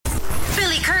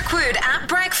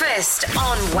Breakfast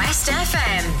on West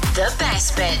FM. The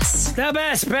best bits. The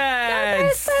best bits. The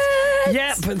best bits.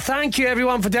 Yep. Thank you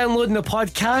everyone for downloading the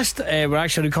podcast. We're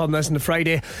actually recording this on the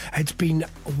Friday. It's been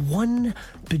one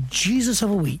bejesus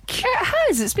of a week. It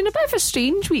has. It's been a bit of a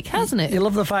strange week, hasn't it? You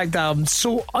love the fact that I'm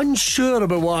so unsure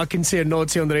about what I can say and not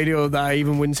say on the radio that I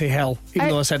even wouldn't say hell, even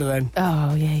though I said it then.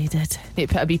 Oh yeah, you did. Need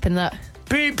to put a beep in that.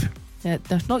 Beep. Yeah,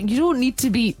 there's not. You don't need to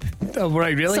beep. Oh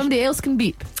right, really? Somebody else can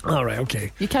beep. All right,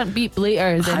 okay. You can't beep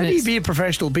later. How do you be a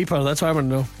professional beeper? That's what I want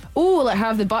to know. Oh, like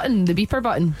have the button, the beeper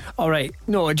button. All right.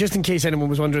 No, just in case anyone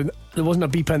was wondering, there wasn't a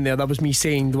beep in there. That was me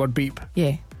saying the word beep.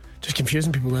 Yeah. Just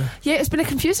confusing people there. Yeah, it's been a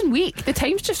confusing week. The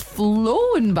time's just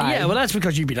flown by. Yeah, well, that's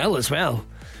because you've been ill as well.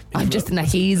 I'm just in a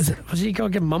haze. Was he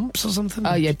got mumps or something?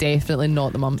 Oh, yeah, definitely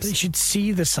not the mumps. You should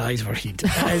see the size of her head.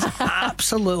 It is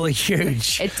absolutely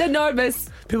huge. It's enormous.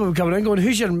 People were coming in going,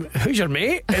 who's your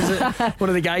mate? Is it one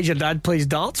of the guys your dad plays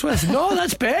darts with? No,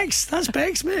 that's Bex. That's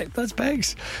Bex, mate. That's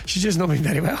Bex. She's just not me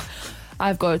very well.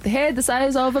 I've got the head the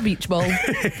size of a beach ball.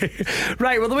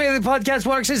 Right, well, the way the podcast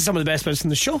works is some of the best bits in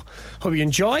the show. Hope you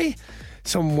enjoy.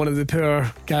 One of the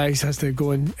poor guys has to go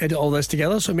and edit all this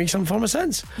together, so it makes some form of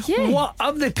sense. Yeah. What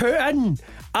have they put in?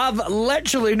 I've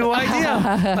literally no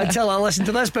idea until I listen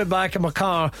to this bit back in my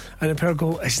car and the pair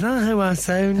go, is that how I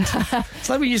sound? It's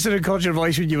like when you used to record your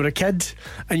voice when you were a kid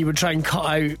and you would try and cut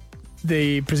out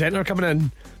the presenter coming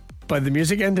in by the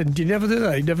music ending. Do you never do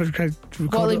that? You never record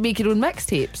Like make your own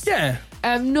mixtapes? Yeah.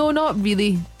 No, not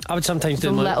really. I would sometimes do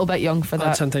a little bit young for that.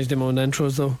 I'd sometimes do my own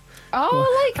intros though. Oh,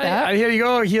 I like that. And here you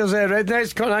go. Here's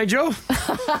Rednecks, Cotton Eye Joe.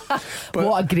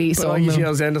 What a great song. All you hear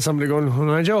is the end of somebody going, Cotton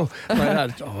Eye Joe. Like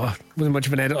that. Oh, wasn't much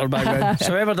of an editor back then.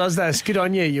 So whoever does this, good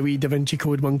on you, you wee Da Vinci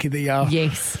Code monkey that you are.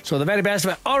 Yes. So the very best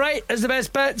of it. All right, is the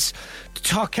best bits.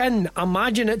 Tuck in.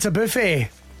 Imagine it's a buffet.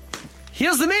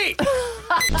 Here's the meat.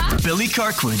 Billy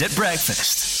Kirkwood at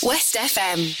breakfast. West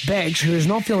FM. Bex, who is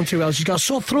not feeling too well, she's got a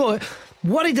sore throat.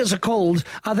 Worried it's a cold.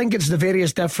 I think it's the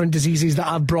various different diseases that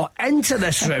I've brought into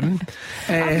this room.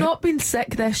 I've not been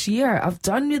sick this year. I've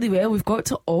done really well. We've got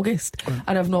to August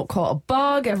and I've not caught a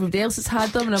bug. Everybody else has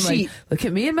had them and I'm like, look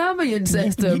at me and my immune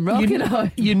system rocking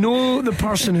on. You know the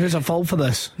person who's at fault for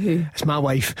this? Who? It's my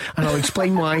wife, and I'll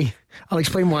explain why.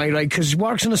 Right? Because she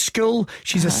works in a school.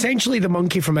 She's essentially the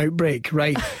monkey from Outbreak,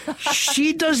 right?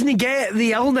 She doesn't get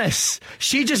the illness.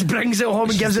 She just brings it home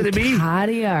and gives it to me.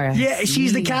 Carrier. Yeah,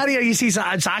 she's the carrier. You see, so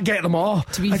I get them all.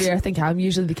 To be fair, I think I'm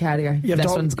usually the carrier. This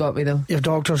one's got me though. You have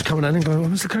doctors coming in and going,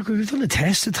 Mr. Kirkwood, we've done a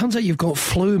test. It turns out you've got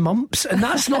flu, mumps, and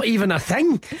that's not even a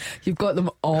thing. You've got them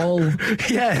all.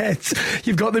 Yeah,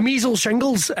 you've got the measles,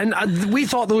 shingles, and we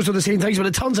thought those were the same things, but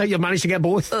it turns out you've managed to get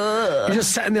both. You're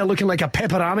just sitting there looking like a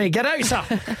pepperami. Get out,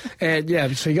 sir. Yeah,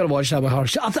 so you got to watch that with her.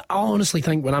 I honestly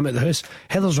think when I'm at the house,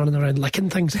 Heather's running around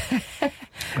licking things.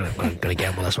 I'm going to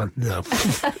get him with this one. No.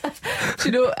 Do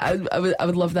you know, I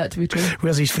would love that to be true.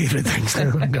 Where's his favourite things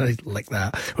now? I'm going to lick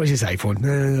that. Where's his iPhone?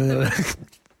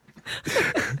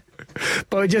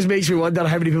 But it just makes me wonder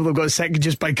how many people have got sick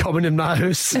just by coming in my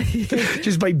house,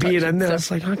 just by being in there. It's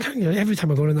like, I can't. Every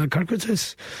time I go in that Kirkwood's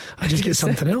house, I just get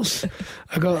something else.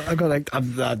 I got like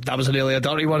that was really a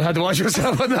dirty one. I had to watch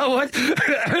myself on that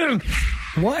one.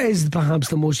 What is perhaps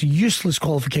the most useless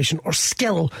qualification or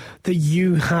skill that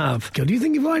you have? Do you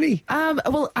think you've got any?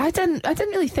 Well, I didn't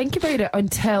really think about it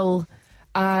until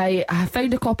I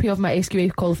found a copy of my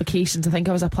SQA qualifications. I think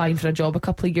I was applying for a job a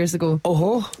couple of years ago.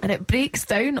 And it breaks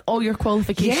down all your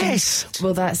qualifications. Yes.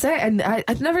 Well, that's it. And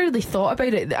I'd never really thought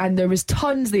about it. And there was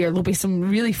tons there. There'll be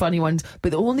some really funny ones.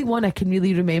 But the only one I can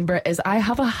really remember is I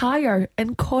have a higher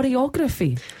in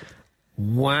choreography.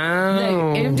 Wow.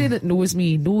 Now, anybody that knows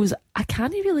me knows I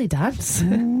can't really dance.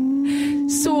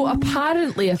 So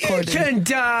apparently, according, you can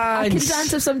dance. I can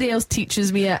dance if somebody else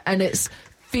teaches me it, and it's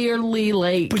fairly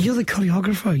like. But you're the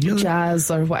choreographer. You're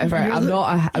jazz or whatever. I'm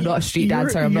not a street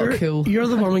dancer. I'm not cool. You're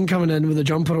the woman coming in with a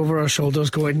jumper over her shoulders,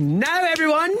 going, "Now,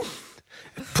 everyone,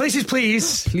 places,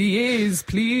 please, please,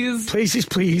 places,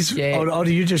 please." Yeah. Or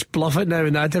do you just bluff it now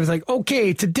and that? It's like,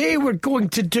 okay, today we're going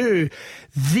to do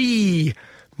the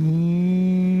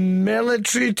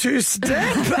military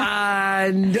two-step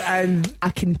and I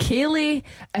can Kaylee.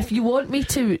 If you want me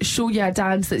to show you a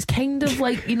dance that's kind of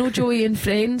like, you know, Joey in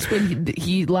Friends when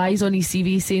he lies on his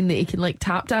CV saying that he can like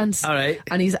tap dance. All right.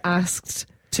 And he's asked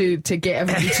to get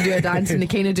everybody to do a dance and they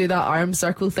kind of do that arm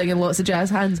circle thing and lots of jazz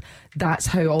hands. That's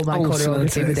how all my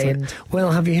choreography would end.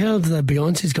 Well, have you heard that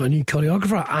Beyonce's got a new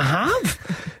choreographer? I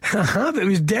have. It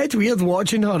was dead weird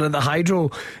watching her at the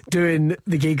Hydro doing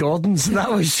the Gay Gordons.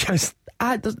 That was just...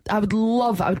 I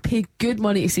would pay good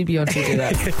money to see Beyonce do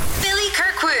that. Billy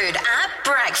Kirkwood at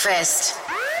breakfast.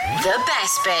 The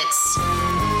best bits.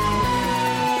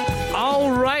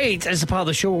 All right. Right, as a part of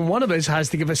the show, one of us has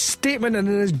to give a statement and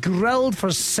then is grilled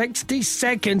for 60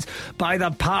 seconds by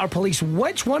the Power Police.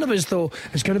 Which one of us, though,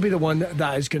 is going to be the one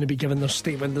that is going to be giving their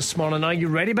statement this morning? Are you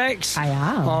ready, Bex? I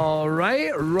am. All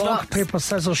right, rock, paper,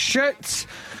 scissors, shoot.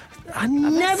 I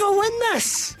never win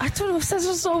this. I don't know,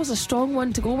 scissors is always a strong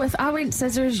one to go with. I went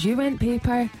scissors, you went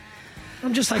paper.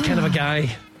 I'm just that kind of a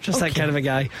guy. That kind of a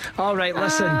guy. All right,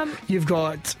 listen, you've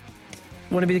got...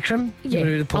 Want to be the crim? Yeah, you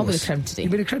be the I'll be the crim today. You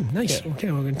be the crim, nice. Yeah. Okay,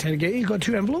 we're going to interrogate you. You've got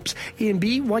 2 envelopes, A and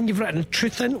B. One you've written a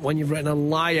truth in, one you've written a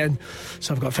lie in.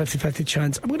 So I've got a 50-50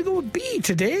 chance. I'm going to go with B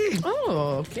today.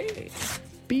 Oh, okay.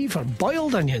 B for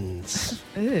boiled onions.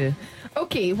 Ew.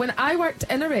 Okay, when I worked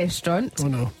in a restaurant, Oh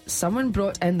no. someone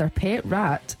brought in their pet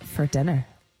rat for dinner.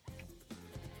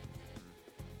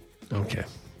 Okay.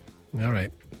 All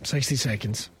right. 60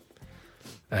 seconds.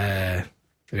 You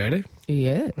ready?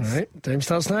 Yes. All right. Time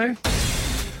starts now.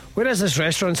 Where is this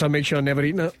restaurant, so I'll make sure I'm never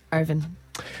eating it? Irvin.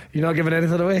 You're not giving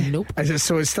anything away? Nope. Is it,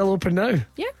 so it's still open now?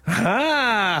 Yeah.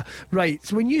 Ah, right.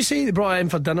 So when you say they brought it in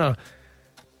for dinner,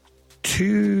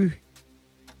 to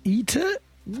eat it?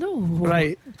 No.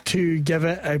 Right. To give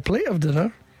it a plate of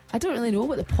dinner? I don't really know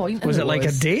what the point Was of it like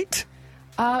a date?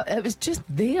 It was just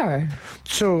there.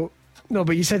 So... No,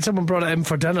 but you said someone brought it in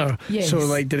for dinner. Yes. So,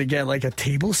 like, did it get like a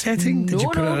table setting? Did you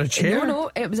put it on a chair? No,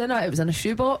 it was in a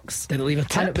shoebox. Did it leave a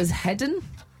tip? And it was hidden.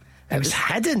 It was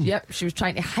hidden? Yep, she was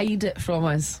trying to hide it from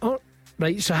us. Oh,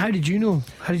 right. So how did you know?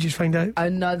 How did you find out?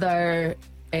 Another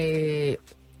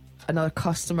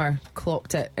customer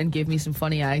clocked it and gave me some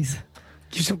funny eyes.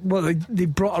 You said, well, they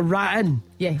brought a rat in?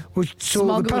 Yeah.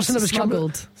 So the person that was coming...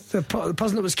 smuggled. The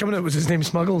person that was coming out was his name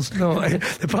Smuggles. No,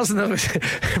 the person that was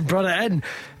brought it in...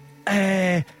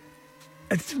 right,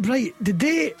 did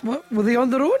they... Were they on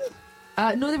their own?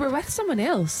 No, they were with someone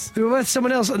else. They were with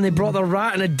someone else and they brought their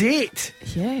rat on a date.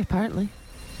 Yeah, apparently.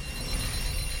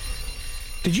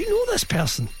 Did you know this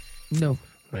person? No.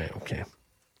 Right, okay.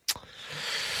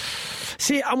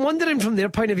 See, I'm wondering from their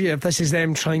point of view if this is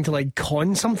them trying to like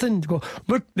con something. To go,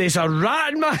 look, there's a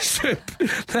rat in my soup.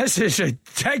 This is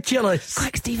ridiculous.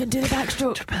 Quick, Stephen, do the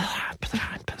backstroke.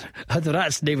 The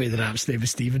rat's name was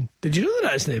Stephen. Did you know the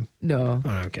rat's name? No.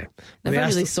 Oh, okay. Never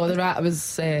really saw the rat. I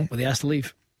was... Were they asked to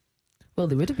leave? Well,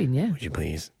 they would have been, yeah. Would you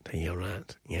please take your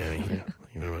rat? Yeah. Thank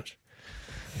you very much.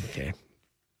 Okay.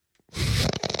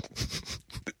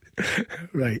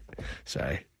 Right.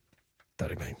 Sorry.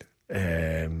 Don't mind.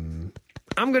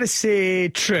 I'm going to say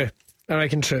true. I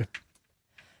reckon true.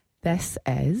 This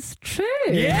is true.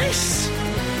 Yes!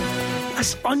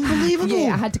 That's unbelievable.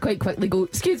 Yeah, I had to quite quickly go,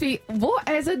 excuse me, what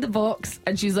is in the box?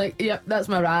 And she's like, yep, that's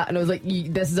my rat. And I was like,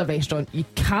 this is a restaurant. You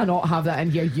cannot have that in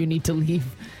here. You need to leave.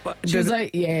 She was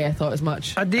like, yeah, I thought as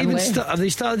much. Have they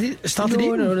started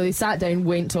eating? No, they sat down,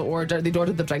 went to order. They'd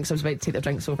ordered the drinks. I was about to take the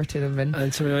drinks over to them.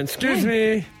 And somebody went, excuse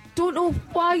me. Don't know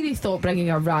why they thought bringing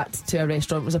a rat to a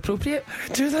restaurant was appropriate.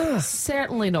 Do that?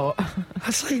 Certainly not.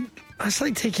 That's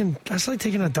like taking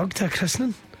a dog to a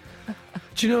christening.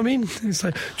 Do you know what I mean? It's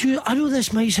like, I know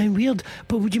this might sound weird,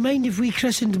 but would you mind if we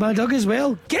christened my dog as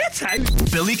well? Get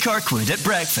out! Billy Kirkwood at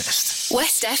breakfast.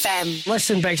 West FM.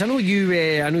 Listen, Bex, I know you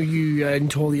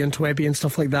into all the interwebby and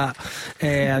stuff like that.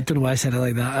 I don't know why I said it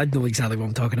like that. I know exactly what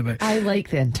I'm talking about. I like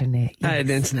the internet. Yes.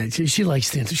 The internet. She likes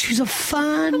the internet. She's a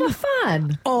fan. I'm a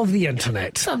fan of the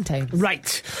internet. Sometimes.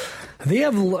 Right. They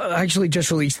have actually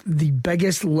just released the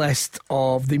biggest list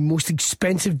of the most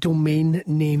expensive domain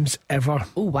names ever.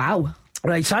 Oh, wow.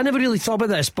 Right, so I never really thought about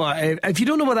this, but if you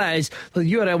don't know what that is, the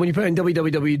URL, when you put in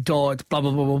www. blah,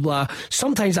 blah, blah, blah, blah,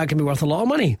 sometimes that can be worth a lot of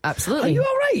money. Absolutely. Are you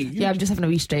all right? Yeah, I'm just having a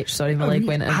wee stretch. Sorry, my leg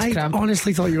went into cramp. I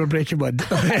honestly thought you were breaking wind.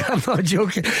 I'm not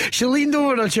joking. She leaned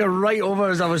over in a chair right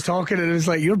over as I was talking, and it was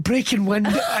like, you're breaking wind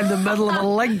in the middle of a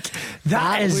link.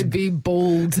 That would be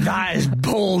bold. That is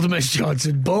bold, Miss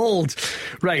Johnson. Bold.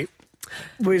 Right.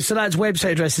 So that's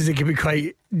website addresses. It can be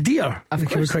quite dear. It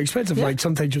can be quite expensive. Yeah. Like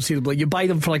sometimes you'll see them, like you buy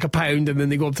them for like £1 and then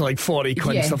they go up to like 40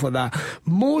 quid and stuff like that.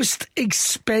 Most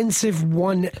expensive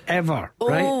one ever,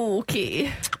 right? Oh, okay.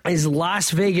 Is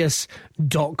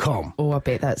LasVegas.com. Oh, I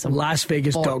bet that's a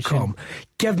LasVegas.com.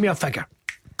 Give me a figure.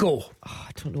 Go. Oh,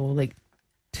 I don't know, like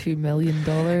 $2 million.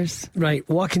 Right.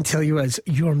 What I can tell you is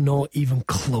you're not even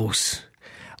close.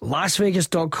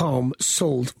 LasVegas.com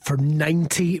sold for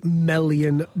 $90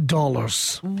 million.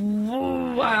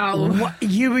 Wow.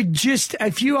 You would just,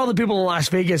 if you are the people in Las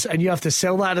Vegas and you have to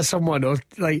sell that to someone, or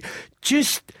like,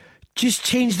 just just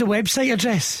change the website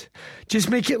address. Just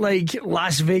make it like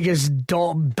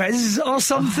lasvegas.biz or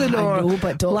something, I know,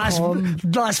 but .com.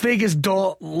 Las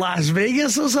Vegas.Las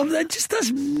Vegas or something.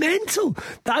 That's mental.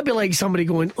 That'd be like somebody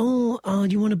going, oh,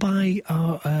 you want to buy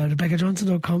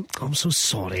RebeccaJohnson.com? I'm so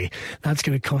sorry. That's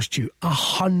going to cost you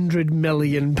 £100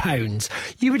 million.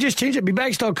 You would just change it. Be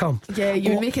Bex.com. Yeah,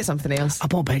 you would make it something else. I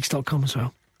bought Bex.com as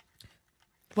well.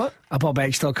 What? I bought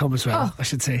Bex.com as well, I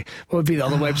should say. What would be the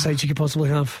other websites you could possibly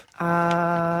have?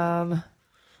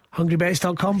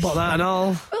 HungryBex.com, bought that and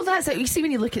all. Well, that's it. You see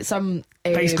when you look at some...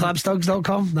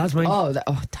 BexClapstugs.com, that's mine. Oh,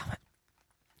 damn it.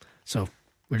 So,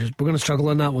 we're going to struggle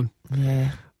on that one.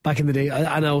 Yeah. Back in the day,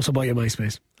 and I also bought your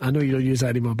MySpace. I know you don't use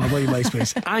that anymore, but I bought your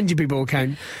MySpace and your People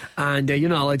account, and you're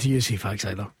not allowed to use CFAX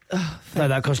either.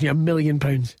 That cost you £1 million.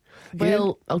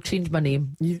 Well, I'll change my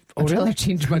name. I'd really? rather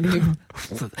change my name.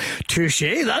 Touche,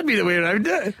 that'd be the way around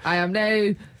it. I am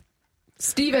now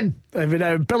Stephen. I'm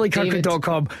now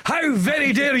BillyKirkwood.com. How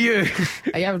very dare you?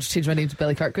 I am to change my name to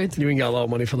Billy Kirkwood. You can get a lot of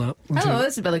money for that. Hello,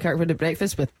 this is Billy Kirkwood at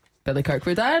Breakfast with Billy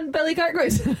Kirkwood and Billy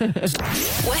Kirkwood.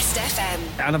 West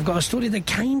FM. And I've got a story that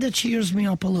kind of cheers me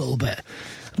up a little bit.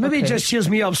 Maybe it just cheers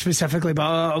me up specifically,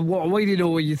 but why do you know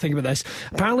what you think about this?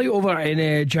 Apparently over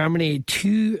in Germany,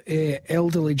 2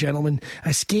 elderly gentlemen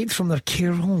escaped from their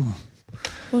care home.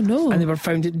 Oh no. And they were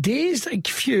found dazed and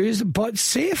confused, but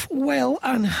safe, well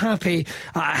and happy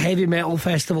at a heavy metal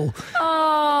festival.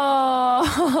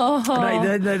 Oh.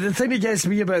 Right, the thing that gets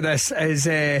me about this is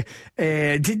were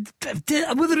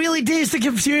they really dazed and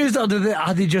confused, or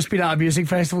had they just been at a music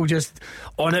festival just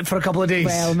on it for a couple of days?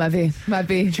 Well, maybe.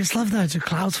 Just love that.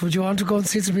 Clouds, would you want to go and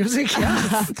see some music?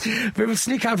 We would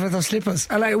sneak out with our slippers.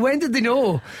 And like, when did they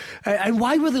know? And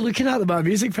why were they looking at them at a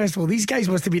music festival? These guys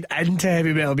must have been into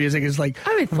heavy metal music. It's like,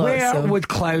 where would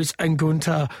Klaus and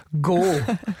Gunther go?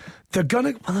 They're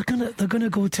gonna go to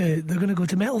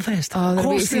Metalfest. Oh, they're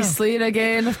going to see Slayer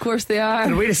again. Of course they are.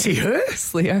 They're way to see who?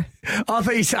 Slayer. Oh, I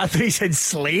thought he said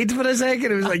Slade for a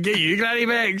second. It was like, get you, Granny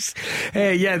Bex.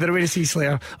 Yeah, they're away to see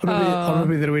Slayer. Or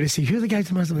maybe they're away to see who the guy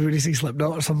must have been away to see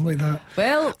Slipknot or something like that.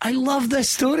 Well, I love this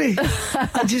story.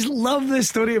 I just love this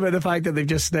story about the fact that they've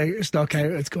just snuck out.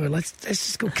 It's going, let's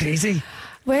just go crazy.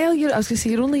 Well, I was going to say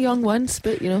you're only young once,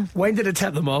 but you know. When did it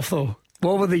tip them off though?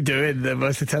 What were they doing that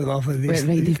must have tipped them off?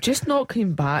 They've just not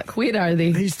come back. Where are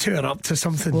they? These two are up to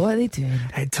something. What are they doing?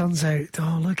 It turns out,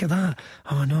 look at that.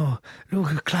 Oh no,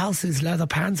 look, Klaus's leather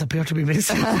pants appear to be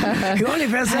missing. He only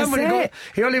wears them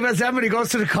when he goes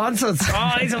to the concerts.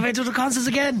 Oh, he's away to the concerts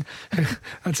again.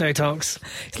 That's how he talks.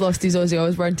 He's lost his Ozzy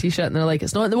Osbourne t-shirt and they're like,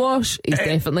 it's not in the wash. He's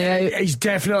definitely out. He's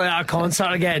definitely at a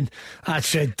concert again.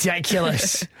 That's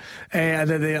ridiculous. And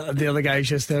then the other guy's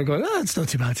just there going, it's not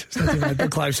too bad. It's not too bad.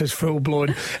 But Klaus is full blown.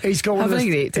 He's got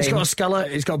he's got a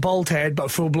skillet, he's got a bald head,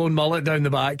 but full blown mullet down the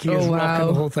back. He is rocking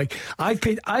the whole thing.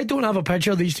 I don't have a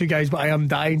picture of these two guys, but I am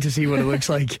dying to see what it looks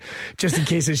like, just in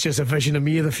case it's just a vision of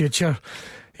me in the future.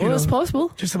 Well, it's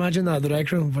possible. Just imagine that, the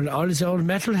rec room, when all these old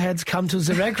metalheads come to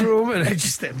the rec room and I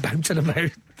just bouncing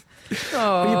about.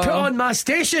 Oh. Will you put on my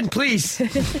station, please?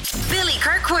 Billy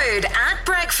Kirkwood at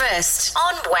Breakfast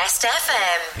on West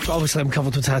FM. Obviously, I'm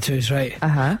covered with tattoos, right?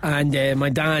 And my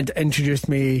dad introduced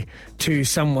me to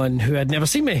someone who had never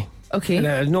seen me. Okay. And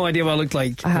I had no idea what I looked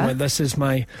like. Like, this is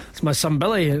my son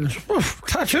Billy. And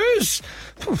tattoos?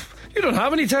 You don't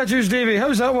have any tattoos, Davey. How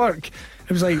does that work?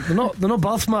 It was like, they're not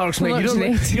birthmarks, mate.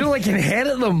 You don't like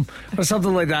inherit them or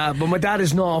something like that. But my dad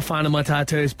is not a fan of my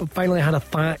tattoos. But finally I had a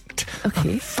fact.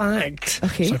 Okay. It's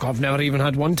like, I've never even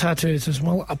had one tattoo. It says,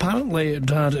 well, apparently,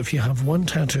 Dad, if you have one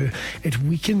tattoo, it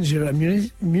weakens your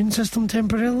immune system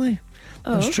temporarily.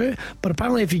 That's true. But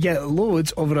apparently if you get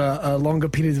loads over a longer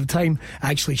period of time, it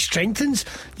actually strengthens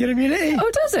your immunity.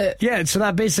 Oh, does it? Yeah, so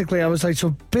that basically, I was like,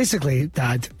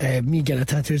 Dad, me getting a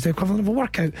tattoo is the equivalent of a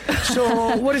workout.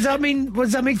 So what does that mean? What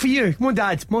does that make for you? Come on,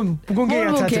 Dad. Come on, we'll go and get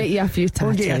you a tattoo. We'll get you a few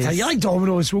tattoos. You like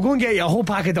Dominoes? We'll go and get you a whole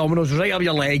pack of Dominoes right up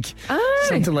your leg. Aye.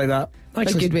 Something like that.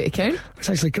 Actually, a good way to count. It's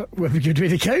actually a good way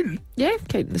to count. Yeah,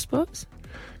 counting the spots.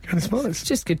 It's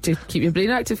just good to keep your brain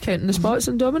active, counting the spots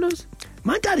and dominoes.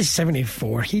 My dad is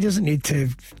 74. He doesn't need to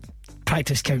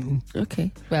practice counting.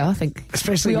 Okay. Well, I think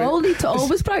especially we all need to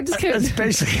always practice counting.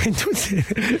 Especially, don't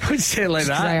say it like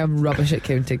that. I am rubbish at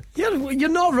counting. You're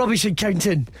not rubbish at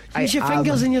counting. Use your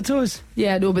fingers and your toes.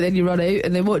 Yeah, no, but then you run out,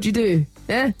 and then what do you do?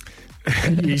 Yeah.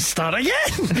 You start again.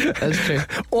 That's true.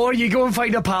 Or you go and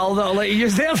find a pal that'll let you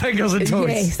use their fingers and toes.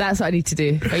 Yes, that's what I need to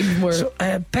do. Find more. So,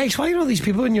 Bex, why are all these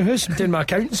people in your house doing my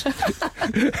accounts?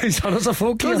 It's hundreds of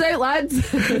folk here. Toes out,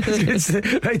 lads.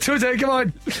 Right, toes out, come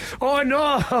on. Oh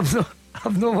no,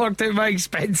 I've not worked out my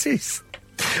expenses.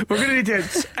 We're going to need to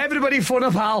everybody phone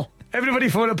a pal. Everybody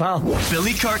phone a pal.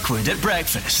 Billy Kirkwood at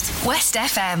breakfast. West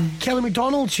FM. Kelly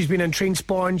MacDonald, she's been in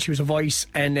Trainspotting. She was a voice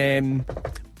in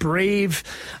Brave.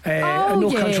 No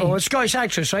Control. A Scottish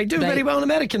actress, right? Doing very well in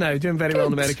America now. Doing very well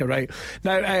in America, right?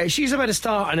 Now, she's about to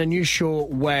start in a new show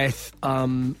with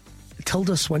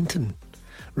Tilda Swinton.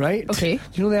 Right? Okay. Do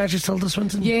you know the actress Tilda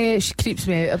Swinton? Yeah, she creeps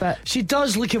me out a bit. She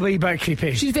does look a wee bit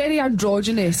creepy. She's very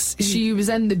androgynous. She was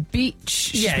in The Beach.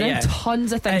 She's been in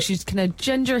tons of things. She's kind of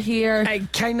ginger hair.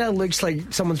 It kind of looks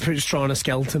like someone's put straw on a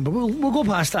skeleton, but we'll go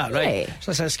past that, right? Yeah.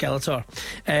 So that's a Skeletor.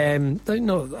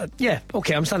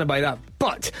 Okay, I'm standing by that.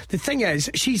 But the thing is,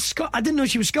 I didn't know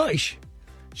she was Scottish.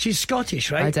 She's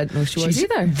Scottish, right? I didn't know she was she's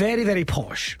either. Very, very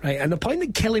posh, right? And the point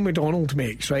that Kelly MacDonald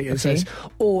makes, right, is this: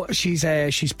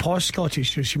 she's posh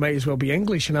Scottish, so she might as well be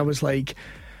English. And I was like,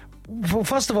 well,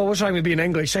 first of all, what's wrong with being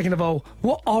English? Second of all,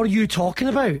 what are you talking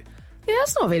about? Yeah,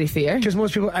 that's not very fair. Because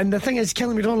most people, and the thing is,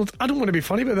 Kelly MacDonald, I don't want to be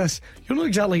funny about this. You're not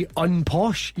exactly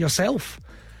unposh yourself.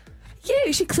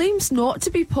 Yeah, she claims not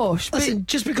to be posh. Listen,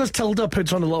 just because Tilda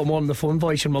puts on a little more on the phone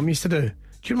voice your mum used to do.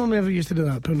 Do your mum ever used to do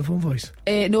that, put on the phone voice?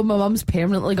 No, my mum's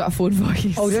permanently got a phone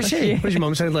voice. Oh, does she? Yeah. What does your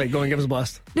mum sound like? Go and give us a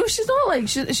blast. No, she's not like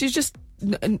she's just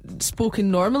spoken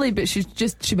normally, but she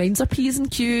minds her P's and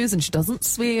Q's and she doesn't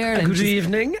swear. Good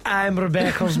evening, I'm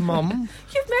Rebecca's mum.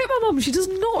 You've met my mum. She does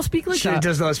not speak like that. She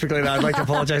does not speak like that. I'd like to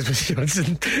apologise, Mr.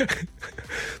 Johnson.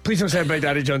 Please don't say Big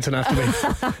Daddy Johnson after me.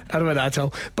 I don't know that at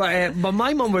all. But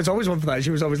my mum was always one for that. She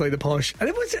was always like the posh. And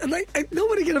it was like,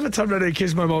 nobody could ever turn around and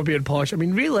accuse my mum of being posh. I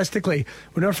mean, realistically,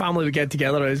 when our family would get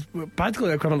together, it's practically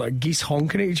the equivalent of geese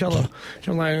honking at each other. She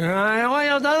was like,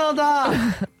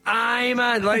 aye,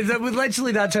 man. Like,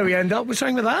 literally, that's how we end up. What's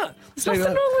wrong with that? There's nothing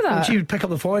wrong with that. And she would pick up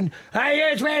the phone.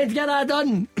 Hey, it's Wayne, get that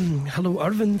done. Hello,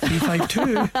 Irvin,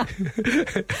 352.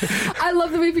 I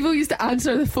love the way people used to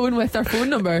answer the phone with their phone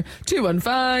number. 215.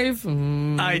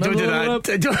 Aye, don't do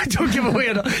that. Don't give away.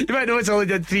 You might know it's only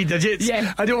did 3 digits.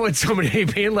 Yeah. I don't want somebody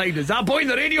being like, is that boy in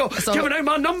the radio giving out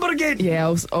my number again? Yeah,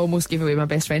 I almost gave away my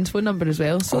best friend's phone number as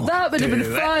well. So that would have been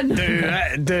fun. Do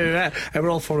it. And we're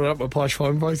all following up with posh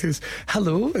phone voices.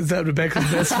 Hello, is that Rebecca's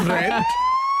best friend?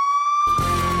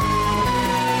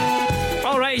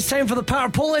 Alright, it's time for the Power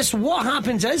Poll List. What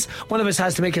happens is one of us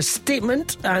has to make a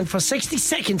statement, and for 60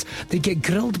 seconds they get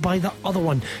grilled by the other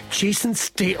one. Jason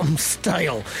Statham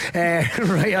style.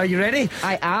 Right, are you ready?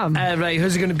 I am. Right,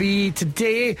 who's it going to be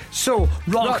today? So,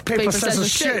 rock, paper, scissors,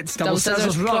 shoot. Double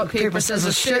scissors, rock, paper,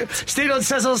 scissors, shoot. Stay on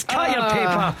scissors, cut your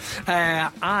paper.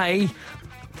 I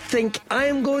think I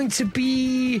am going to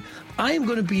be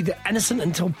the innocent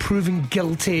until proven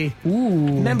guilty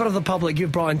member of the public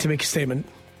you've brought in to make a statement.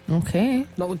 Okay.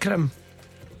 Not look at him.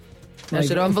 There's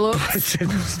your envelope.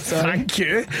 Thank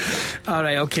you. All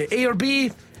right, okay. A or B?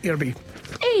 A or B?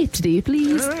 A today,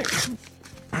 please.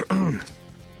 All right.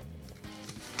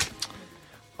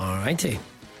 All righty.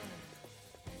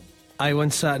 I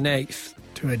once sat next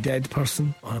to a dead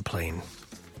person on a plane.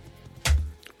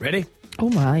 Ready? Oh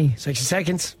my. 60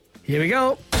 seconds. Here we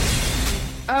go.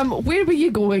 Where were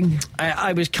you going?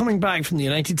 I was coming back from the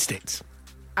United States.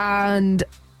 And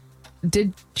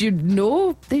did you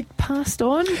know they'd passed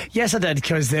on? Yes, I did,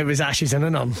 because there was ashes in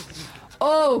an urn.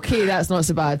 Oh, okay, that's not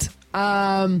so bad.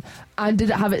 And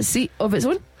did it have its seat of its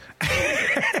own?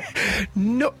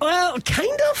 No, well,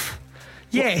 kind of.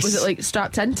 Yes. Was it like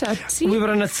strapped into a seat? We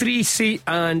were in a 3-seat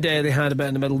and they had a bit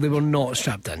in the middle. They were not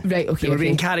strapped in. Right, okay. They were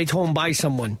being carried home by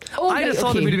someone. Oh, I'd have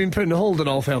thought they would have been put in the hold, in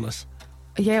all fairness.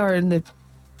 Yeah, or in the...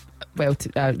 Well,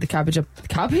 the cabbage...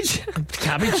 Cabbage?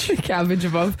 Cabbage? The cabbage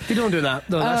above. They don't do that.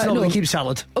 No, that's not what they keep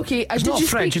salad. Okay, it's not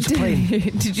French, it's a plane.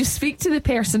 Did you speak to the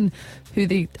person who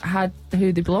they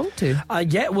belonged to?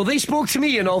 Yeah, well, they spoke to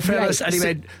me, in all fairness, and he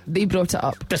went... They brought it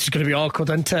up. This is going to be awkward,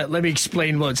 isn't it? Let me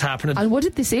explain what's happening. And what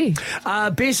did they say?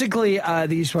 Basically,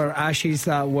 these were ashes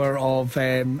that were of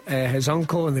his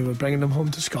uncle, and they were bringing them home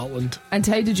to Scotland. And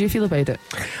how did you feel about it?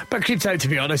 But creeped out, to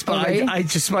be honest, but I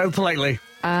just smiled politely.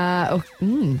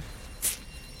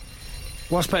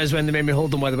 Worst part is when they made me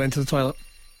hold them while they went to the toilet.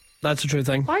 That's the true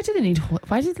thing. Why did they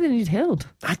need held?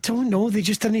 I don't know. They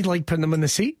just didn't like putting them in the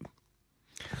seat.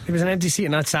 There was an empty seat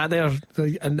and I sat there,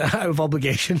 and out of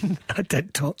obligation, I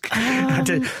did talk. I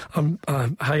did.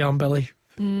 Hi, I'm Billy.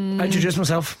 I introduced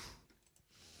myself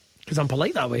because I'm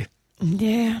polite that way.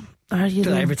 Yeah, are you? Do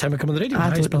that every time I come on the radio.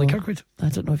 Hi, it's Billy Kirkwood. I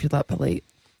don't know if you're that polite.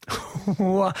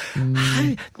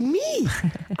 Me?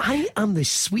 I am the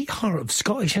sweetheart of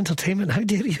Scottish entertainment. How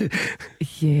dare you?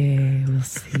 Yeah, we'll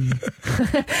see.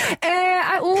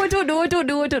 I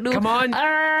don't know. Come on.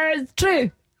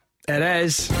 True. It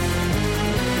is.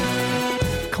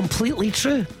 completely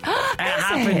true. It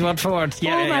happened word for word.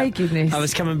 Oh my goodness. I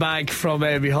was coming back from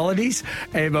my holidays.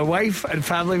 My wife and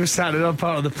family were sat in a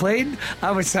part of the plane.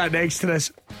 I was sat next to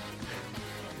this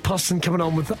person coming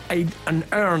on with an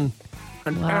urn.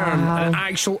 An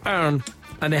actual urn.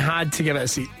 And they had to give it a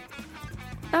seat.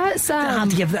 That's They had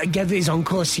to give his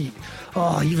uncle a seat.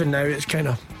 Oh, even now it's kind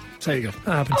of... So there you go.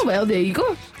 That happened. Oh, well, there you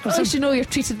go. At least you know you're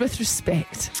treated with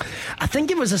respect. I think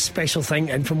it was a special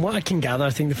thing, and from what I can gather, I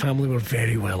think the family were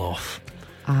very well off.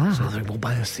 So they're like, we'll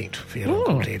buy a seat for your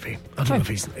Uncle Davey. I don't know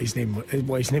if his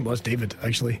name was David,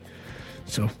 actually.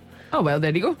 So... Oh, well,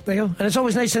 there you go. There you go. And it's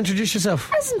always nice to introduce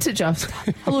yourself. Isn't it just?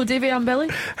 Hello, Davey, I'm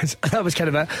Billy. That was kind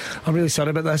of it. I'm really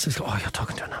sorry about this. It's like, you're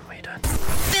talking to an what are you doing?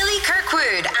 Billy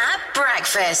Kirkwood at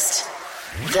breakfast.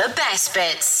 The best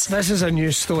bits. This is a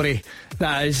news story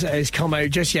that has come out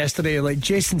just yesterday. Like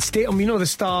Jason Statham, you know, the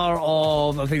star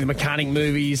of, I think, the Mechanic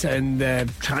movies and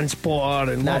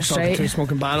Transporter and Lock, Stock and Two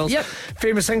Smoking Barrels. Yep.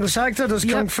 Famous English actor, does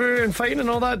kung fu and fighting and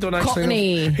all that. Don't actually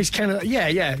Cockney. know. He's kind of,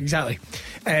 yeah, exactly.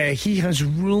 He has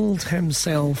ruled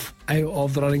himself out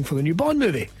of the running for the new Bond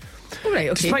movie. Right,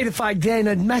 okay. Despite the fact then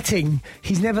admitting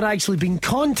he's never actually been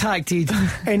contacted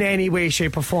in any way,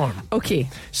 shape or form. Okay.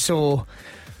 So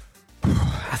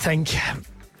I think,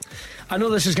 I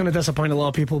know this is going to disappoint a lot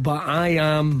of people, but I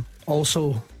am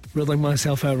also ruling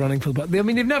myself out running for the... I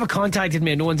mean, they've never contacted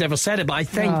me and no one's ever said it, but I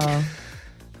think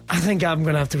I'm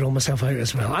going to have to rule myself out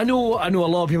as well. I know a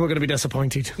lot of people are going to be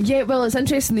disappointed. Yeah, well, it's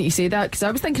interesting that you say that, because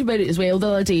I was thinking about it as well the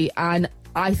other day, and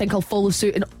I think I'll follow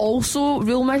suit and also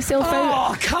rule myself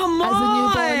out. Oh, come on! As the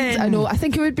new Bond. I know, I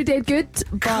think it would be dead good,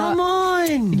 but... Come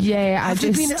on! Yeah, have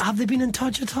they been in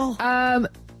touch at all?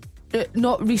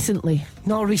 Not recently.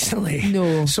 Not recently?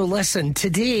 No. So listen,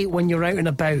 today when you're out and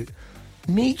about,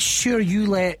 make sure you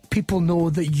let people know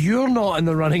that you're not in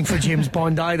the running for James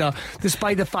Bond either,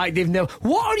 despite the fact they've never...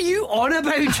 What are you on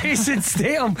about, Jason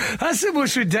Statham? That's the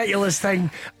most ridiculous thing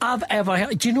I've ever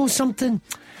heard. Do you know something?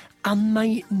 I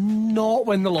might not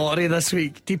win the lottery this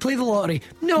week. Do you play the lottery?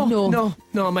 No,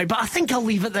 I might, but I think I'll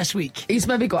leave it this week. He's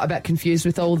maybe got a bit confused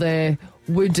with all the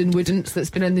would and wouldn'ts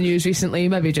that's been in the news recently.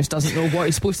 Maybe he just doesn't know what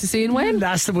he's supposed to say and when.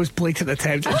 That's the most blatant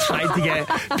attempt at trying to get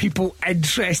people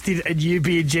interested in you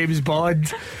being James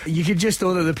Bond. You can just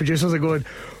know that the producers are going,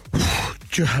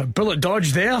 bullet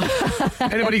dodge there.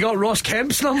 Anybody got Ross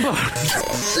Kemp's number?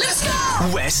 Let's go!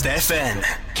 West FN.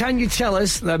 Can you tell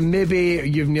us that maybe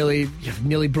you've nearly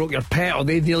broke your pet, or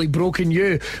they've nearly broken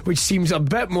you, which seems a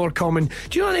bit more common?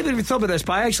 Do you know, I never even thought about this,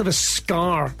 but I actually have a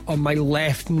scar on my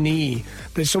left knee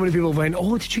that so many people went,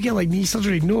 oh, did you get like knee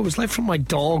surgery? No, it was left from my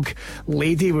dog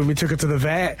Lady when we took her to the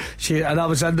vet. I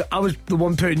was the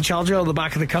one put in charge of her on the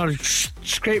back of the car,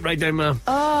 scrape right down my...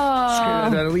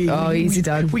 Easy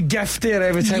done. We gift her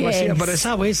every time I see her, but it's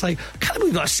that way. It's like, I can't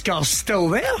believe that scar's still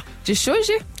there. Just shows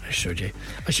you. I showed you.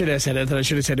 I should have said it. I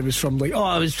should have said it was from it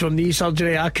was from knee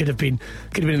surgery. I could have been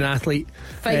an athlete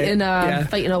fighting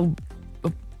a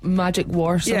magic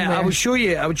war somewhere. Yeah, I would show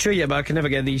you, but I can never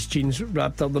get these jeans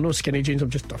wrapped up. They're no skinny jeans. I'm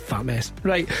just a fat mess.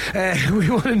 Right, we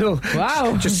want to know.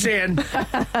 Wow. Just saying.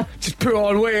 Just put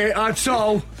on weight. That's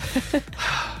all.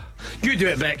 You do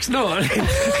it, Bex. No.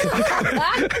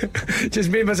 Just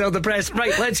made myself depressed.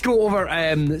 Right, let's go over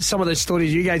some of the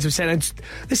stories you guys have sent in.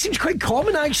 This seems quite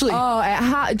common, actually.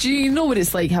 Do you know what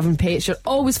it's like having pets? You're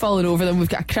always falling over them. We've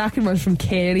got a cracking one from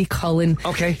Kerry Cullen.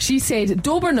 Okay. She said,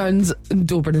 Dobermans.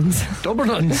 Dobermans.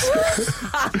 Dobermans.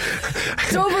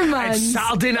 It's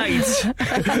Saturday night.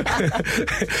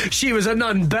 She was a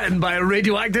nun bitten by a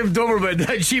radioactive Doberman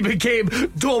and she became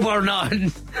Dober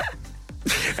Nun.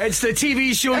 It's the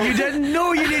TV show you didn't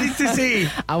know you needed to see.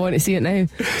 I want to see it now.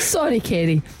 Sorry,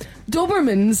 Kerry.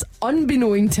 Dobermans,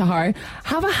 unbeknown to her,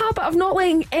 have a habit of not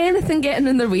letting anything get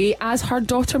in their way, as her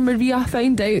daughter Maria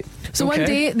found out. So one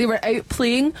day they were out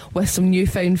playing with some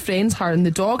newfound friends, her and the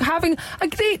dog, having a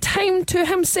great time to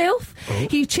himself.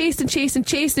 He chased and chased and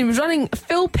chased, and he was running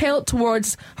full pelt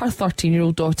towards her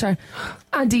 13-year-old daughter,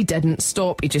 and he didn't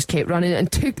stop. He just kept running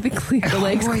and took the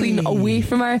legs clean away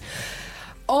from her.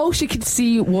 All she could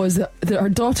see was her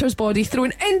daughter's body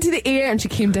thrown into the air, and she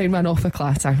came down, ran off a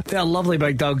clatter. They're lovely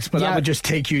big dogs, but that would just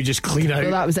take you just clean out.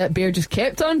 So that was it. Bear just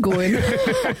kept on going.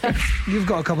 You've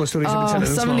got a couple of stories you've been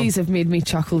sending some of these have made me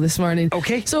chuckle this morning.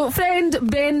 Okay. So friend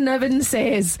Ben Niven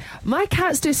says, my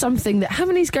cats do something that him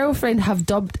and his girlfriend have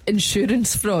dubbed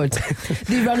insurance fraud.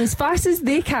 They run as fast as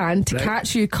they can to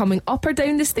catch you coming up or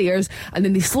down the stairs, and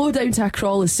then they slow down to a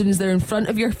crawl as soon as they're in front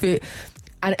of your foot.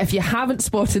 And if you haven't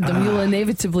spotted them, you'll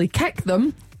inevitably kick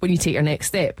them when you take your next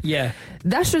step. Yeah.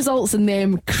 This results in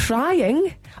them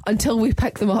crying until we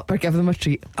pick them up or give them a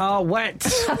treat. Oh, what?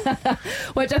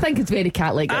 Which I think is very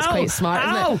cat-like. It's quite smart,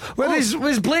 isn't it?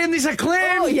 Was playing these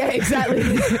acclaim. Oh, yeah, exactly.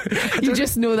 You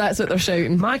just know that's what they're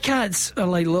shouting. My cats are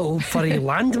like little furry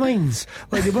landmines.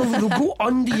 Like they'll go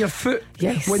under your foot.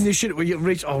 Yes. When they should,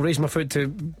 I'll raise my foot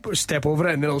to step over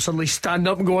it, and then it'll suddenly stand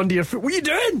up and go under your foot. What are you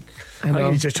doing? I know.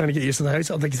 You're just trying to get used to the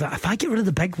house. I'm thinking that if I get rid of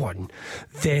the big one,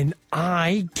 then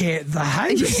I get the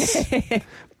house.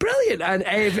 Brilliant.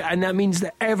 And that means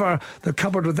that the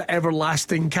cupboard with the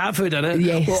everlasting cat food in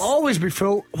it will always be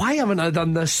full. Why haven't I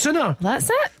done this sooner? That's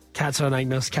it. Cats are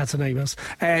nightmares.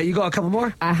 You got a couple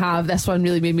more? I have. This one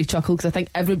really made me chuckle because I think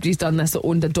everybody's done this that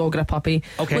owned a dog or a puppy.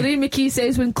 Okay. Lorraine McKee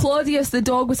says, when Claudius the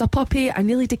dog was a puppy, I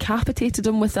nearly decapitated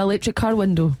him with the electric car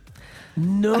window.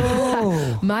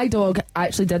 No. My dog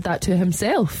actually did that to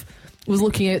himself. Was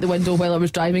looking out the window while I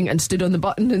was driving and stood on the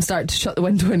button and started to shut the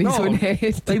window in his own head.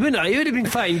 He would have been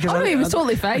fine. He was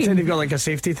totally fine. I think they've got like a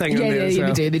safety thing in there. Yeah,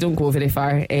 they do. They don't go very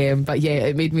far. But yeah,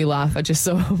 it made me laugh. I just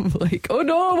saw him like, oh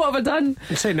no, what have I done?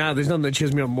 I'm saying that there's nothing that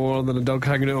cheers me up more than a dog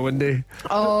hanging out a window.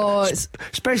 Oh,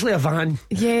 especially a van.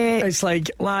 Yeah. It's like,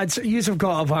 lads, you've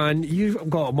got a van. You've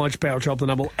got a much better job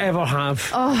than I will ever have.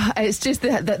 Oh, it's just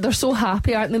that they're so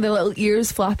happy, aren't they? Their little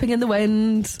ears flapping in the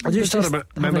wind. I just thought about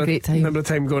having a great time. Remember the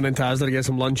time going into Asda to get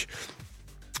some lunch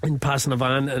and passing a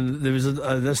van, and there was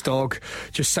this dog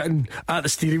just sitting at the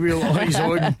steering wheel on his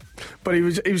own, but he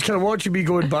was kind of watching me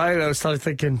going by, and I started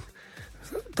thinking, is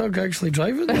that dog actually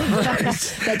driving?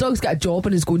 That dog's got a job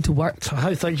and is going to work. So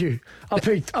how? Thank you. I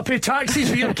pay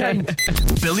taxis for your kind.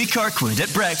 Billy Kirkwood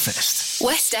at breakfast.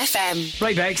 West FM.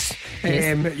 Right, Bex.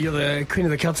 Yes. You're the queen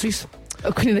of the curtsies.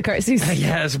 Oh, Queen of the Curtsies.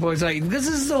 Yeah, I suppose. Like, this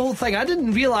is the whole thing. I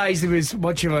didn't realise there was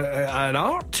much of an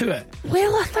art to it.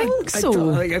 Well, I think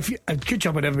so. A good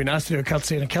job I'd never been asked to do a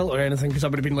curtsy in a kilt or anything, because I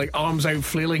would have been like arms out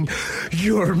flailing,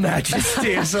 Your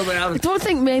Majesty or something. I don't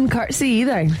think men curtsy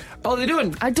either. Oh, they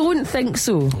don't? I don't think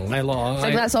so. I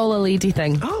think that's all a lady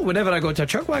thing. Oh, whenever I go to a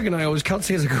chuck wagon, I always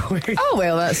curtsy as I go away. Oh,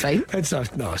 well, that's fine.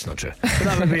 No, it's not true. But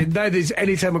that would be, nowadays,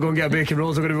 any time I go and get a bacon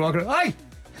rolls, I'm going to be walking, hey!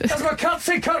 That's my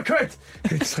curtsy, Kirkwood.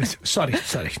 Sorry,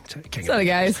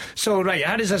 guys. So, right,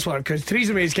 how does this work? Because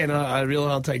Theresa May's getting a real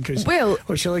hard time. Cause,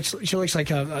 she looks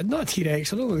like not a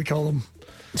T-Rex. I don't know what they call them.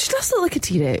 She does look like a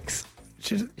T-Rex.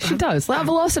 She does. Like a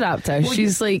velociraptor.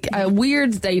 She's like a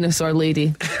weird dinosaur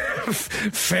lady.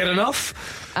 Fair enough.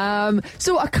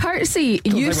 So a curtsy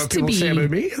used to be. Say about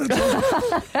me.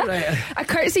 Right. A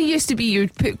curtsy used to be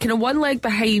you'd put kind of one leg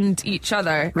behind each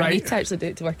other. Right. I need to actually do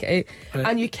it to work it out.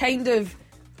 Right. And you kind of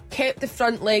kept the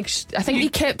front leg. I think you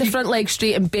kept the front leg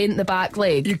straight and bent the back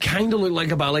leg. You kind of look like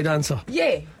a ballet dancer.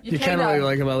 Yeah, you kind of look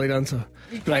like a ballet dancer.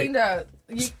 You kind of.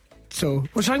 So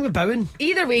what's wrong with bowing?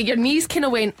 Either way, your knees kind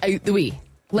of went out the way,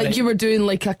 like you were doing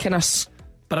like a kind of.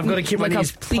 But I've got to keep my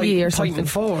knees pointing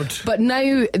forward. But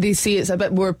now they say it's a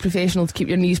bit more professional to keep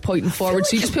your knees pointing forward.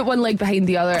 So you just put one leg behind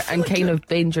the other and kind of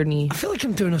bend your knee. I feel like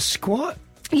I'm doing a squat.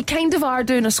 You kind of are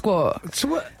doing a squat. So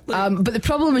what? But the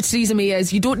problem with Theresa May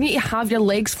is you don't need to have your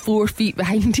legs 4 feet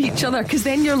behind each other, because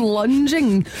then you're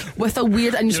lunging with a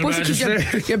weird, and you're supposed to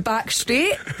keep your back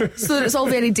straight so that it's all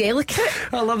very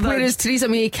delicate. I love that. Whereas Theresa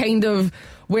May kind of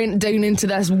went down into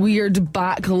this weird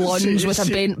back lunge with a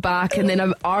bent back, and then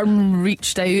an arm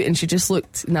reached out, and she just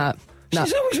looked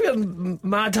She's always wearing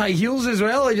mad high heels as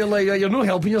well, and you're not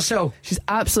helping yourself. She's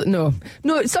absolutely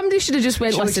no. Somebody should have just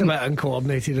went. She Listen, looks a bit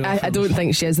uncoordinated. I don't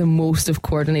think she has the most of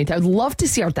coordinated. I would love to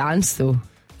see her dance though.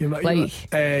 Your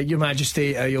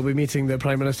Majesty, you'll be meeting the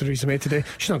Prime Minister Theresa May today.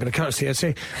 She's not going to curtsy. I'd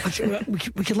say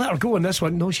we could let her go on this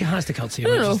one. No, she has to curtsy.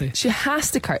 Your Majesty. No, she has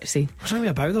to curtsy. What's wrong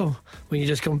about though? When you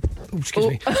just come, excuse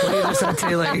me. When you just had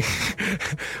to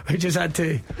we just had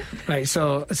to. Right,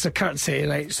 so it's a curtsy.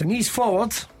 Right, so knees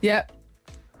forward. Yep.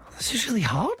 This is really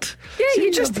hard. Yeah,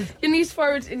 your knees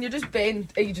forward and you just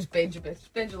bend. You just bend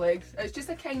your legs. It's just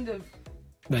a kind of.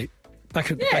 Right,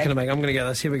 back in the mic. I'm going to get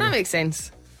this. Here we go. That makes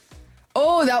sense.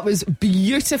 Oh, that was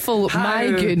beautiful. My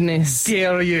goodness.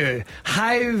 Dare you?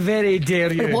 How very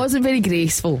dare you? It wasn't very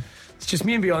graceful. It's just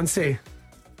me and Beyonce.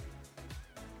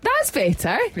 That's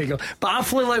better. There you go. But I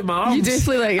flew like my arms. You do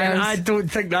flew like your arms. And I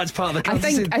don't think that's part of the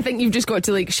curtsy. I think you've just got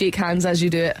to shake hands as you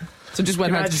do it. So just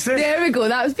one hand. There we go.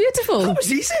 That was beautiful. That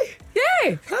was easy.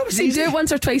 Yeah. That was so you easy. do it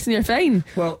once or twice and you're fine.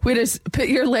 Well- whereas put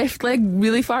your left leg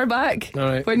really far back All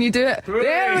right. when you do it. Right.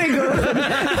 There we go.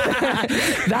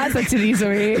 That's a Theresa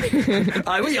way.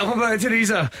 Aye, what you up about,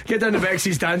 Theresa? Get down to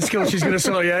Bexy's dance school. She's going to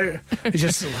sort you out. It's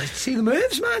just like, see the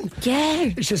moves, man.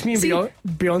 Yeah. It's just me and See,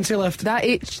 Beyonce left.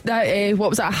 What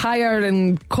was that? Higher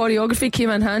and choreography came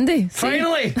in handy. See?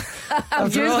 Finally,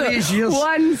 after all used it these years.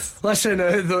 once. Listen,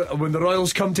 when the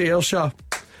Royals come to Ayrshire,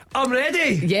 I'm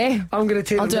ready. Yeah. I'm going to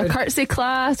take I'll do them a down. curtsy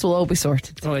class. We'll all be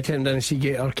sorted. Oh, I take them down to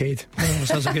Seagate Arcade. Oh,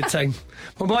 that's a good time.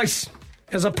 Well, boys,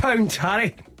 here's £1,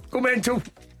 Harry. Go mental.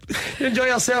 You enjoy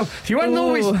yourself. If you win,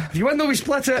 though, we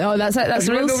split it. Oh, that's it. That's if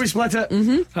the you win, rules. though, we split it.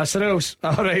 Mm-hmm. That's the rules.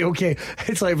 All right, okay.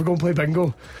 It's like we're going to play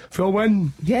bingo. If we all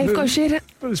win, Yeah, you've got to share it.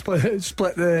 we'll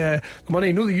split the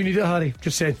money. Know that you need it, Harry.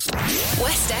 Just said.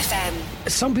 West FM.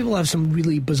 Some people have some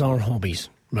really bizarre hobbies,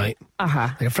 right? Uh-huh.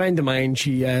 Like a friend of mine,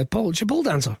 she's a pole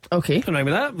dancer. Okay. Can I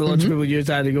with that? Lots of people use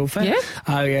that to go fit. Yeah.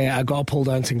 I got a pole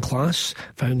dancing class.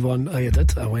 Found one. I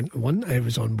did. I went one. I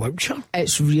was on Woucher.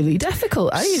 It's really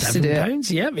difficult. I used to do it.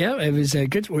 £7. Yeah. It was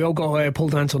good. We all got pole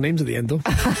dancer names at the end, though.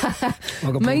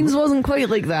 Mine wasn't quite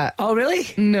like that. Oh, really?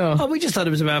 No. Oh, we just thought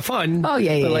it was about fun. Oh,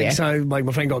 yeah, But, yeah. So, like,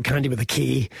 my friend got Candy with a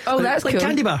K. Oh, that's like cool.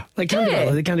 Candy Bar. Like Candy Yeah. Bar.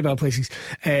 Like the Candy Bar places.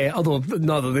 Although,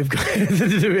 not that they've got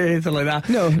to do anything like that.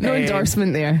 No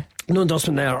endorsement there. No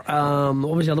endorsement there.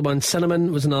 What was the other one?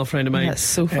 Cinnamon was another friend of mine. That's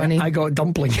so funny. I got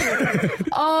dumpling.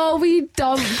 Oh, we I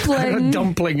got dumpling.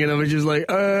 dumpling, and I was just like,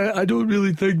 I don't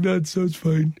really think that sounds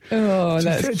fine. Oh,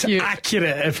 that's It's cute.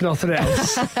 accurate, if nothing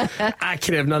else.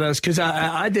 Accurate, if nothing else. Because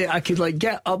I could like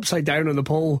get upside down on the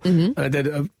pole, and I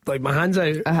did like my hands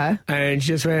out, and she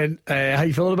just went, "How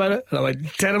you feeling about it?" And I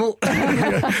went, "Terrible."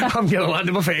 I'm gonna land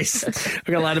in my face.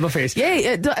 Yeah,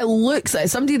 it looks like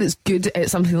somebody that's good at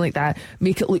something like that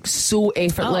make it look so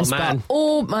effortless. Oh, man. But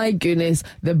oh my goodness,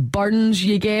 the burns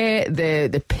you get,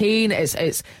 the pain,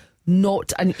 it's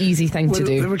not an easy thing to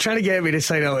They do. were trying to get me to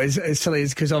sign up. It's silly,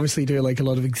 because obviously do like a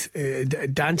lot of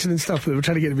dancing and stuff. They were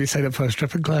trying to get me to sign up for a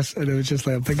stripping class, and I was just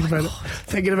like, I'm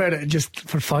thinking about it just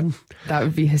for fun. That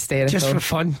would be hysterical. Just for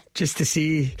fun, just to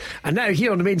see. And now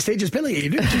here on the main stage is Billy.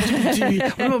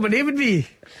 What about my name would be?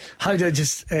 How do I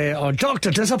just or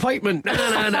Dr. Disappointment? Na,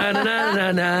 na, na, na,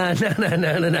 na, na, na, na,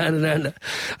 na, na, na, na, na.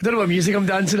 I don't know what music I'm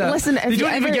dancing at. Listen, if they you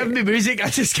don't even ever- give me music. I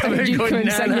just come out You going can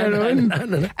na, sing na, your na, own. na,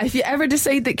 na, na. If you ever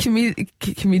decide that comedian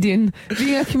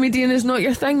being a comedian is not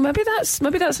your thing, maybe that's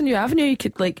a new avenue you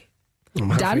could like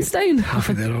dance down.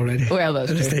 Halfway there already. Well,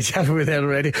 that's At this true. stage, halfway there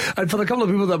already. And for the couple of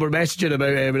people that were messaging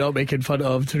about not making fun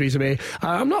of Theresa May,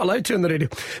 I'm not allowed to on the radio.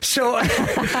 So,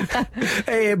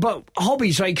 but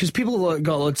hobbies, right? Because people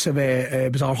got lots of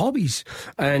bizarre hobbies.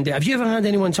 And have you ever had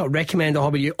anyone sort of recommend a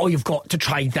hobby? You've got to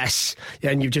try this,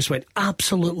 and you've just went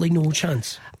absolutely no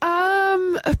chance. Yeah,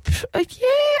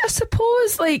 I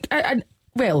suppose. Like,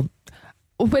 well,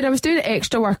 when I was doing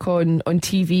extra work on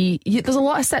TV, there's a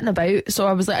lot of sitting about. So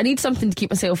I was like, I need something to keep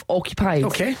myself occupied.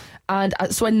 Okay. And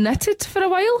so I knitted for a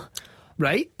while.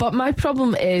 Right? But my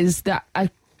problem is that I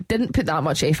didn't put that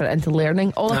much effort into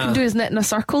learning. All I can do is knit in a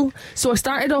circle. So I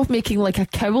started off making like a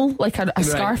cowl, like a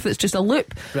scarf that's just a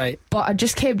loop. Right. But I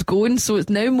just kept going, so it's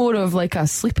now more of like a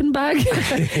sleeping bag.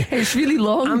 It's really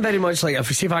long. I'm very much like,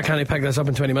 if I can't pick this up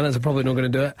in 20 minutes, I'm probably not going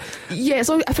to do it. Yeah,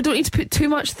 so if I don't need to put too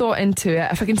much thought into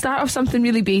it, if I can start off something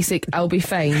really basic, I'll be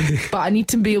fine. But I need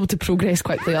to be able to progress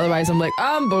quickly, otherwise I'm like,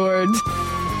 I'm bored.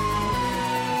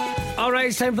 All right,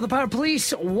 it's time for the Power Police.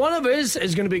 One of us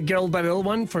is going to be grilled by the other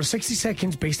one for 60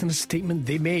 seconds based on a statement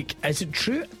they make. Is it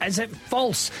true? Is it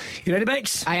false? You ready,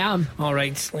 Bex? I am. All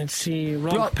right, let's see.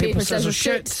 Rock, paper, scissors,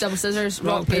 shoot. Double scissors.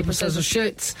 Rock, paper, scissors,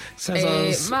 shoot.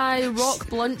 Scissors. My rock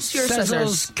blunts your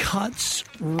scissors. Cuts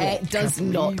rock. It does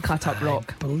not cut up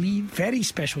rock. I believe very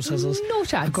special scissors. No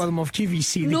chance. I got them off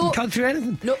QVC. They No. can cut through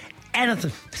anything. No.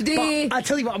 Anything. Today- But I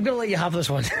tell you what, I'm going to let you have this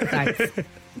one. Thanks.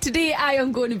 Today I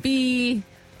am going to be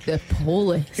the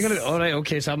police. You're gonna, all right,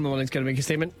 okay, so I'm the one that's going to make a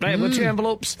statement. Right, I've got two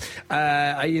envelopes.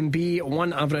 A and B.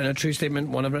 One I've written a true statement,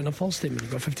 one I've written a false statement. You've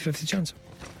got a 50-50 chance.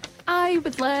 I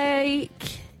would like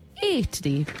A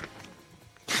today.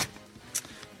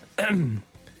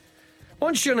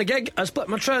 Once during a gig, I split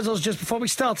my trousers just before we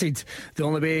started. The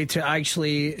only way to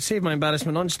actually save my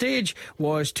embarrassment on stage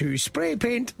was to spray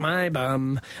paint my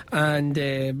bum. And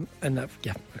that,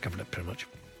 yeah, I covered it pretty much.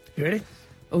 You ready?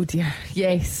 Oh dear.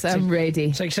 Yes, I'm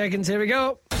ready. 6 seconds, here we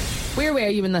go. Where were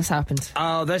you when this happened?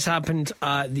 This happened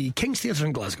at the King's Theatre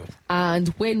in Glasgow. And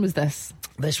when was this?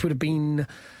 This would have been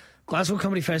Glasgow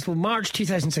Comedy Festival, March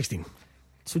 2016.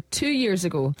 So 2 years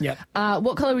ago. Yep.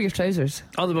 What colour were your trousers?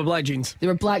 Oh, they were black jeans. They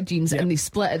were black jeans Yep. and they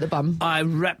split at the bum. I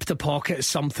ripped a pocket,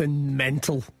 something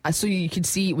mental. So you could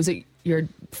see, was it your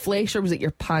flesh, or was it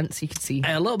your pants you could see?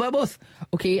 A little bit of both.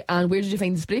 Okay, and where did you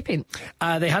find the spray paint?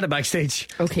 They had it backstage.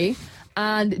 Okay,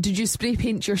 and did you spray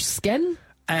paint your skin?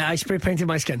 I spray painted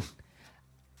my skin.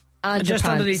 And just your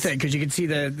pants? underneath it, because you can see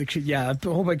the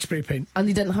whole big spray paint. And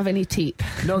they didn't have any tape?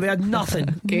 No, they had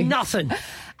nothing. Okay. Nothing.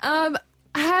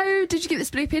 How did you get the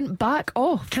spray paint back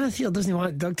off? Kenneth Hill doesn't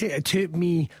want duct tape. It took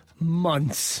me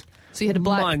months. So you had a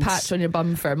black patch on your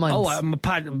bum for months? Oh, I'm a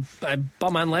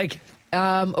bum and leg.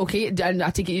 Okay, and I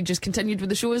take it you just continued with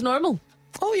the show as normal?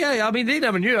 Oh, yeah. I mean, they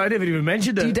never knew. I never even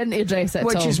mentioned it. You didn't address it at all?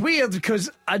 Which is weird, because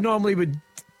I normally would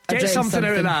get something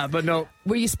out of that, but no.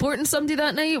 Were you sporting somebody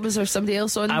that night? Was there somebody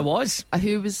else on? I was.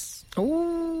 Who was?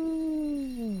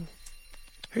 Oh.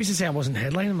 Who's to say I wasn't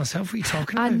headlining myself? What are you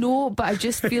talking about? I know, but I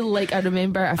just feel like I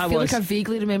remember. I feel like I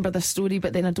vaguely remember the story,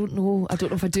 but then I don't know. I don't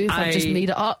know if I do, if I've just made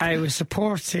it up. I was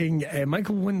supporting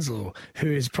Michael Winslow,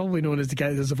 who is probably known as the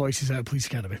guy that does the voices out of Police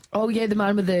Academy. Oh, yeah, the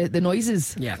man with the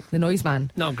noises. Yeah. The noise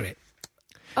man. Not great.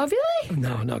 Oh, really?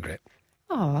 No, not great.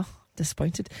 Oh,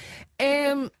 disappointed.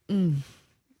 Now,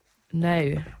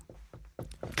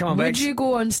 come on, would Bex. you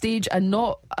go on stage and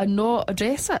not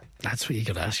address it? That's what you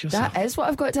got to ask yourself. That is what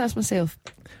I've got to ask myself.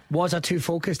 Was I too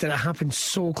focused? Did it happen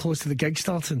so close to the gig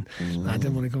starting? I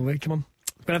didn't want to go away. Come on.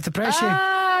 But I have to press you.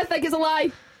 I think it's a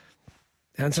lie.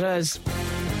 The answer is...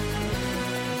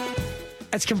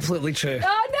 it's completely true.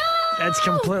 Oh, no! It's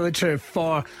completely true.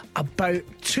 For about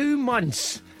 2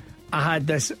 months, I had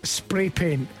this spray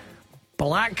paint,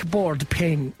 blackboard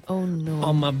paint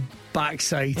on my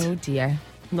backside. Oh, dear.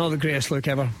 Not the greatest look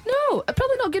ever. No,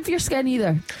 probably not good for your skin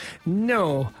either.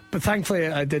 No, but thankfully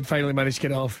I did finally manage to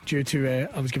get it off due to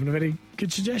I was given a very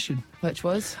good suggestion. Which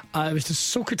was? It was to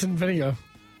soak it in vinegar.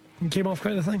 And came off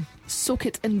quite a thing. Soak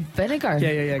it in vinegar?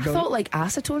 Yeah. I thought like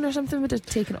acetone or something would have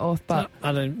taken it off, but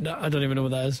I don't even know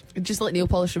what that is. Just like nail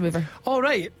polish remover. Oh,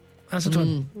 right.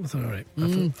 Acetone. I thought, all right.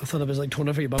 I thought it was like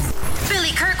toner for your bum.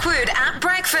 Billy Kirkwood at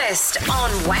breakfast on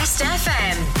West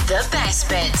FM. The best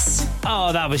bits.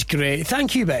 Oh, that was great.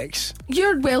 Thank you, Bex.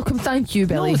 You're welcome. Thank you,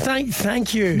 Billy. No,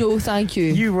 thank you. No, thank you.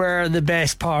 You were the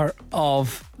best part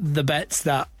of the bits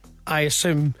that I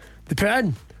assume they put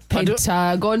in.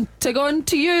 Pentagon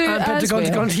to you. And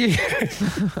Pentagon to you.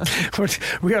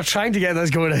 We are trying to get this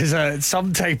going as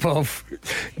some type of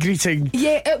greeting.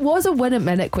 Yeah, it was a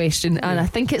minute question, and I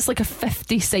think it's like a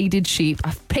 50-sided shape.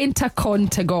 A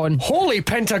pentagon. Holy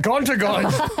Pentagon!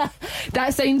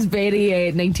 That sounds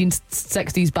very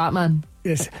 1960s Batman.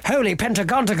 Yes. Holy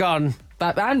Pentagon!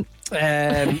 Batman.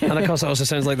 And of course, it also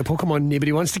sounds like the Pokemon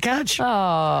nobody wants to catch.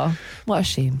 Oh, what a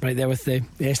shame. Right there with the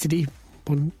STD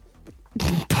one.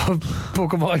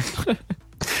 Pokemon.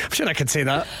 I'm sure I could say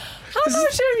that. I'm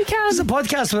not sure you can. It's a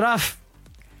podcast with Raf.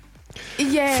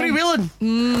 Yeah.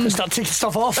 Freewheeling. Start taking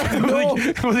stuff off. No.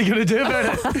 What are they going to do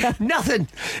about it? Nothing.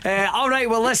 All right,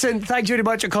 well, listen, thank you very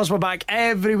much. Of course, we're back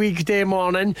every weekday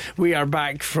morning. We are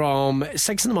back from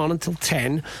 6 in the morning till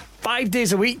 10. 5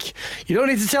 days a week. You don't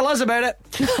need to tell us about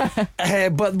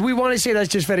it. But we want to say this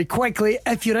just very quickly.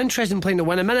 If you're interested in playing the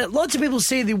Win a Minute, lots of people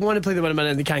say they want to play the Win a Minute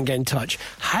and they can't get in touch.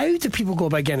 How do people go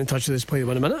about getting in touch with us to play the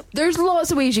Win a Minute? There's lots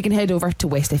of ways you can head over to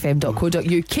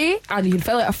westfm.co.uk and you can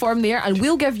fill out a form there and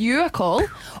we'll give you a call,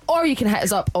 or you can hit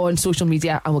us up on social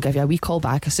media and we'll give you a wee call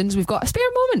back as soon as we've got a spare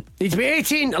moment. Need to be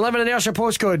 18, 11 in the Ayrshire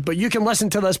postcode, but you can listen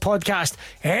to this podcast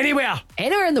anywhere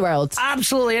in the world.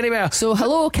 Absolutely anywhere. So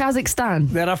hello Kazakhstan.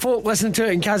 There are folk listening to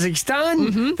it in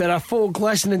Kazakhstan. There are folk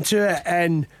listening to it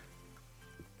in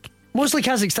mostly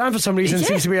Kazakhstan for some reason.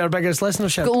 Seems to be our biggest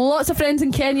listenership. Got lots of friends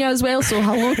in Kenya as well, so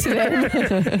hello to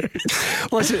them.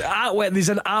 Listen, there's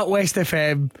an at West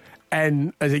FM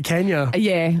in, is it Kenya?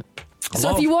 Yeah.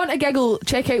 So if you want a giggle,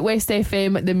 check out West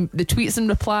FM, the tweets and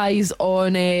replies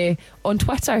on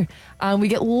Twitter, and we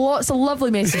get lots of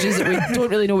lovely messages that we don't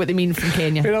really know what they mean from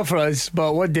Kenya. Enough for us,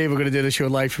 but one day we're going to do the show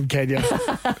live from Kenya.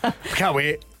 Can't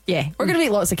wait. Yeah, we're going to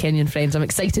make lots of Kenyan friends. I'm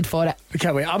excited for it. We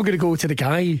can't wait. I'm going to go to the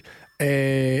guy,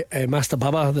 Master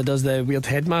Baba, that does the weird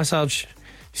head massage. You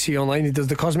see online, he does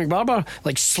the Cosmic Barber,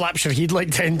 like slaps your head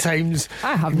like 10 times.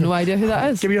 I have no idea who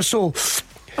that is. Give me your soul.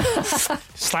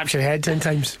 Slaps your head 10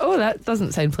 times. Oh, that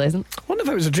doesn't sound pleasant. I wonder if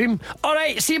it was a dream.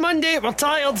 Alright, see you Monday. We're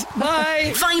tired.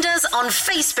 Bye. Find us on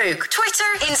Facebook, Twitter,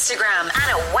 Instagram and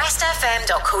at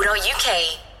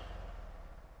westfm.co.uk.